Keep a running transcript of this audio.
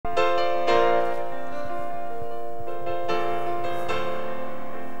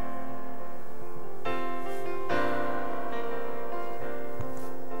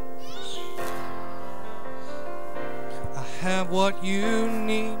what you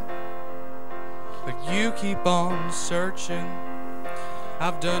need, but you keep on searching.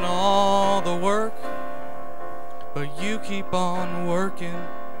 I've done all the work, but you keep on working.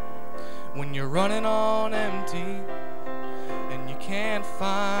 When you're running on empty and you can't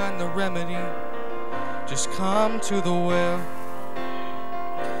find the remedy, just come to the well.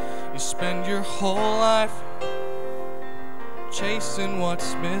 You spend your whole life chasing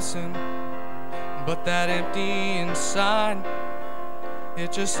what's missing, but that empty inside,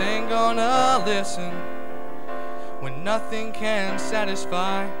 it just ain't gonna listen. When nothing can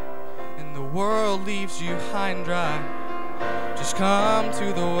satisfy and the world leaves you high and dry, just come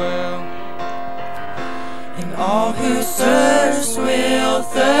to the well. And all who thirst will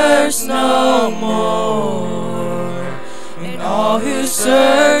thirst no more, and all who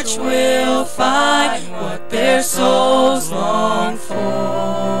search will find what their souls long for.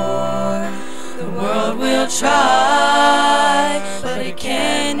 The world will try, but it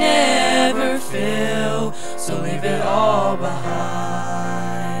can never fill, so leave it all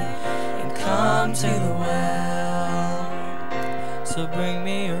behind and come to the well. So bring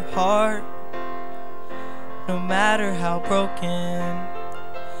me your heart, no matter how broken.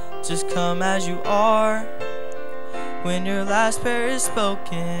 Just come as you are. When your last prayer is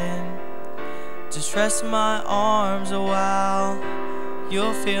spoken, just rest in my arms a while.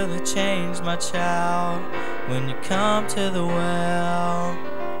 You'll feel the change, my child, when you come to the well.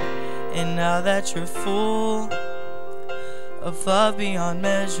 And now that you're full of love beyond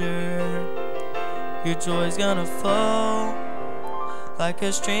measure, your joy's gonna flow like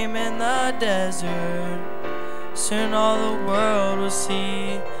a stream in the desert. Soon all the world will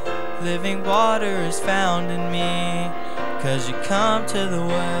see living water is found in me, 'cause you come to the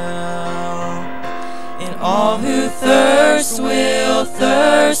well. And all who thirst will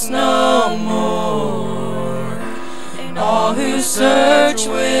thirst no more, and all who search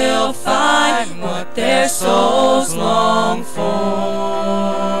will find what their souls long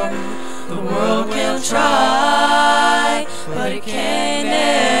for. The world will try, but it can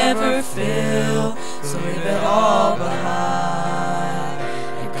never fill, so leave it all behind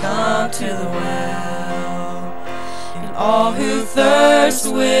and come to the well. And all who thirst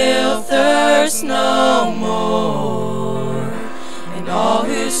will thirst no more, and all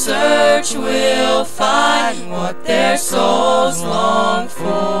who search will find what their souls long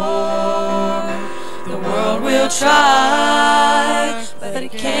for. The world will try, but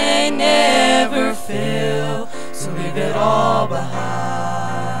it can never fill, so leave it all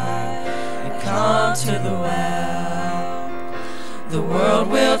behind and come to the well. The world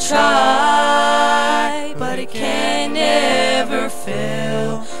will try, but it can never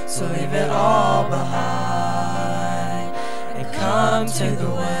fill, so leave it all behind and come to the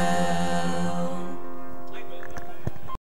well.